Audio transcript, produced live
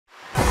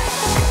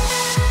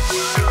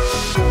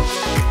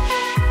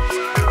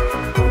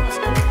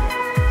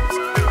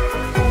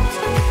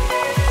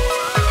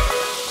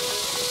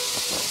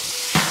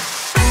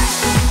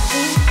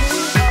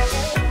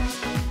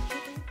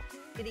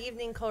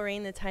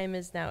Colerain. The time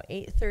is now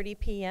 8:30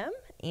 p.m.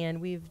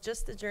 and we've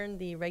just adjourned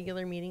the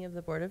regular meeting of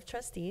the Board of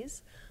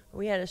Trustees.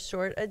 We had a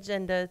short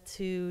agenda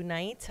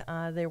tonight.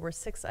 There were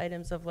 6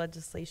 items of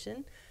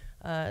legislation,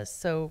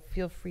 so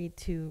feel free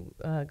to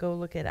go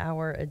look at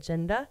our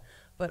agenda,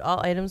 but all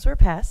items were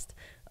passed.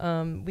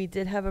 We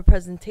did have a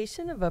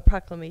presentation of a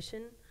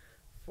proclamation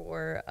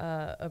for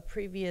a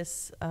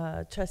previous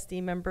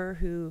trustee member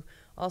who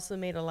also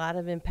made a lot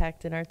of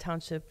impact in our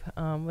township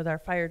with our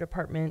fire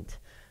department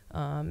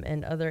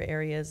and other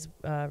areas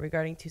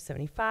regarding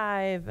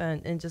 275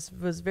 and just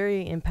was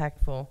very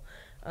impactful.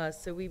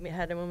 So we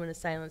had a moment of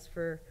silence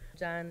for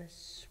John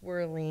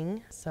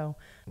Schwerling. So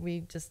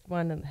we just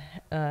want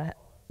to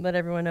let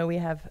everyone know we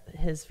have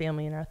his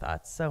family in our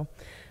thoughts. So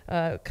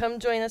come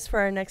join us for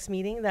our next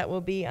meeting. That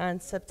will be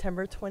on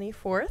September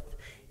 24th.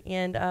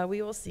 And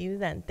we will see you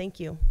then. Thank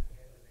you.